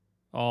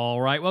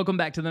All right, welcome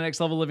back to the Next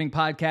Level Living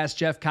podcast.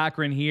 Jeff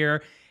Cochran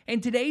here.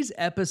 And today's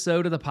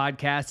episode of the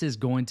podcast is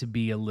going to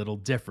be a little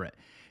different.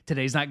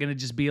 Today's not going to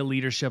just be a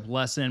leadership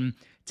lesson.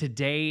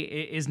 Today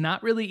is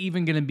not really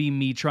even going to be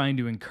me trying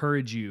to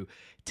encourage you.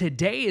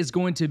 Today is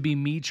going to be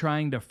me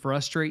trying to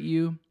frustrate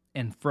you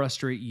and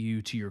frustrate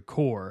you to your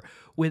core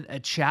with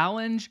a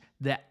challenge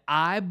that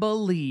I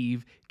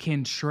believe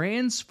can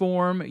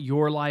transform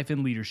your life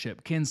and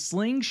leadership, can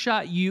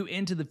slingshot you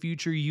into the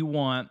future you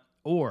want,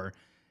 or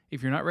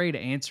if you're not ready to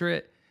answer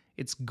it,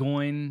 it's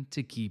going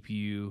to keep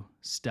you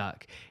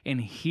stuck. And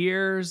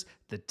here's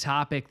the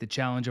topic, the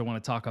challenge I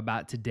want to talk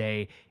about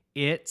today.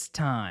 It's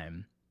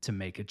time to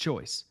make a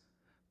choice.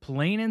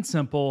 Plain and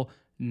simple,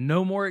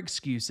 no more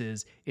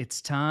excuses. It's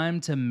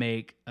time to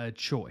make a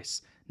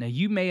choice. Now,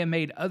 you may have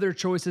made other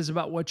choices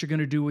about what you're going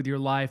to do with your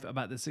life,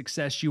 about the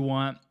success you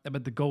want,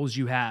 about the goals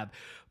you have.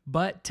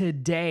 But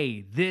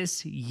today,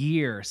 this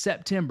year,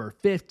 September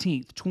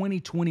 15th,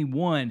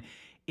 2021,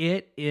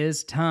 it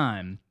is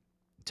time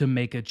to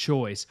make a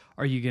choice.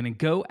 Are you going to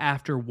go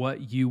after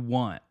what you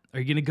want? Are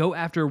you going to go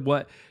after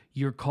what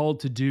you're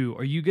called to do?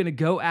 Are you going to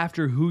go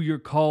after who you're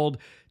called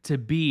to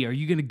be? Are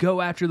you going to go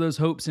after those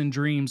hopes and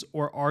dreams,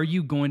 or are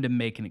you going to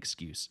make an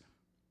excuse?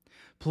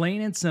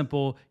 Plain and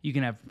simple, you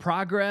can have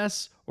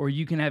progress or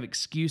you can have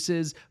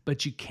excuses,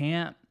 but you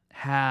can't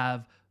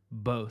have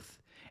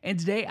both. And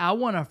today I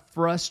want to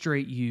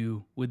frustrate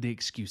you with the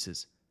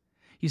excuses.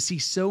 You see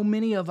so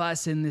many of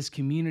us in this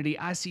community.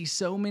 I see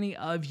so many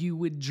of you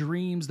with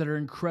dreams that are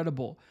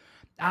incredible.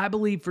 I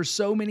believe for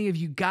so many of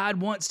you, God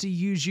wants to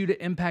use you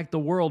to impact the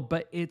world,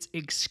 but it's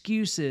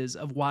excuses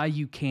of why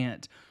you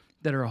can't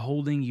that are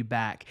holding you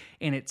back.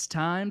 And it's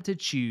time to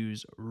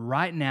choose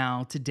right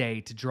now, today,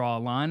 to draw a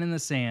line in the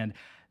sand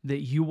that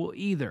you will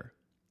either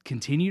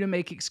continue to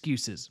make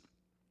excuses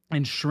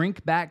and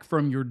shrink back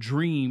from your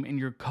dream and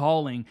your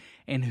calling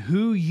and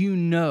who you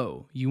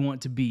know you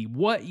want to be,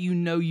 what you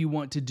know you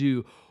want to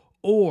do,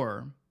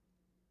 or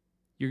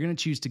you're going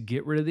to choose to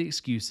get rid of the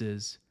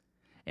excuses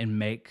and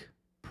make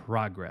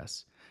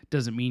progress.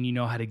 Doesn't mean you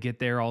know how to get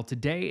there all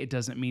today. It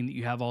doesn't mean that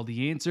you have all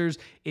the answers.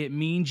 It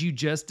means you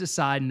just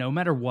decide no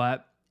matter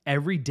what,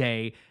 every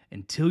day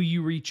until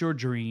you reach your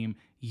dream,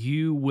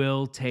 you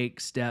will take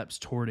steps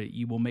toward it.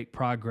 You will make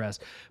progress.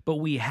 But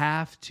we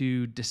have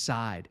to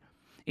decide.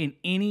 In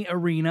any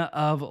arena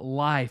of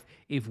life,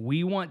 if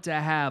we want to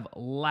have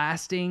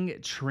lasting,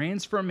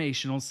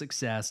 transformational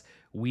success,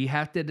 we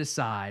have to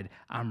decide,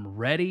 I'm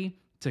ready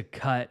to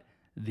cut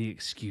the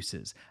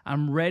excuses.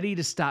 I'm ready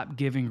to stop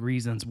giving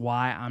reasons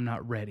why I'm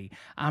not ready.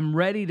 I'm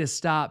ready to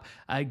stop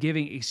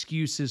giving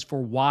excuses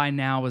for why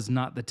now is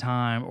not the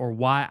time or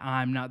why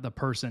I'm not the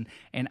person.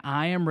 And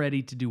I am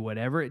ready to do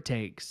whatever it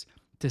takes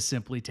to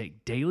simply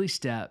take daily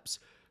steps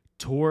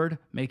toward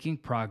making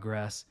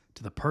progress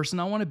to the person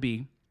I want to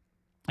be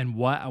and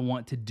what I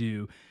want to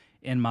do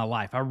in my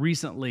life. I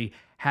recently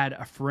had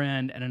a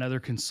friend and another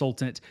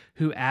consultant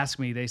who asked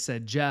me, they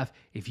said, Jeff,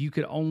 if you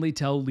could only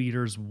tell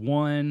leaders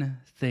one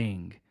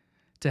thing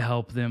to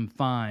help them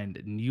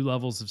find new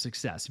levels of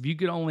success, if you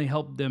could only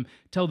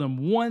tell them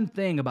one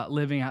thing about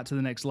living out to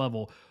the next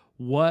level,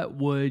 what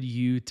would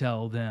you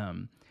tell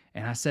them?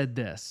 And I said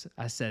this,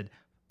 I said,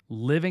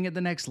 living at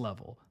the next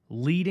level,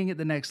 leading at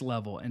the next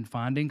level, and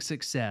finding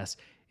success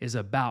is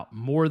about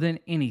more than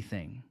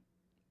anything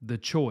the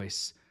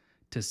choice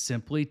to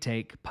simply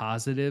take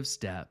positive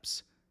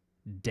steps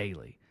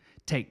daily.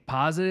 Take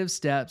positive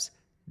steps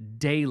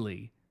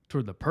daily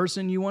toward the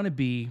person you want to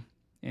be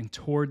and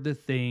toward the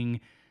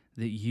thing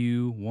that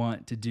you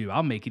want to do.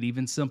 I'll make it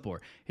even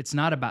simpler. It's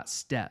not about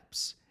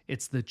steps.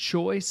 It's the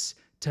choice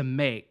to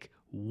make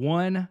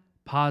one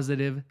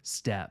positive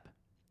step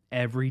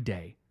every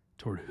day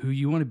toward who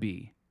you want to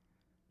be,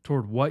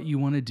 toward what you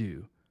want to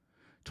do,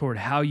 toward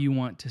how you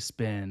want to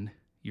spend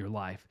your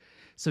life.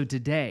 So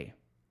today,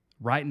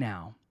 right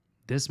now,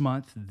 this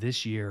month,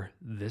 this year,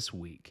 this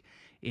week,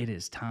 it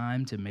is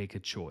time to make a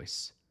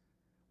choice.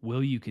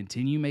 Will you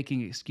continue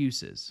making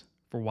excuses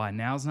for why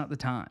now's not the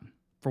time,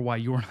 for why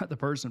you're not the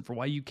person, for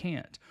why you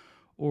can't?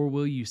 Or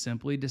will you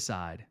simply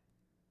decide,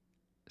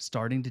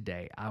 starting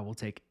today, I will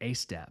take a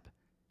step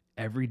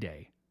every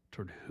day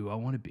toward who I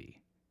want to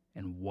be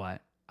and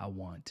what I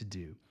want to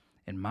do?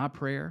 And my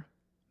prayer,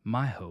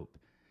 my hope,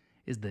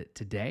 is that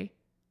today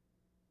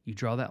you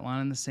draw that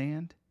line in the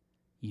sand,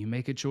 you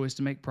make a choice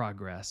to make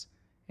progress,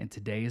 and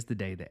today is the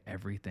day that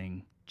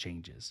everything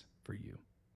changes for you.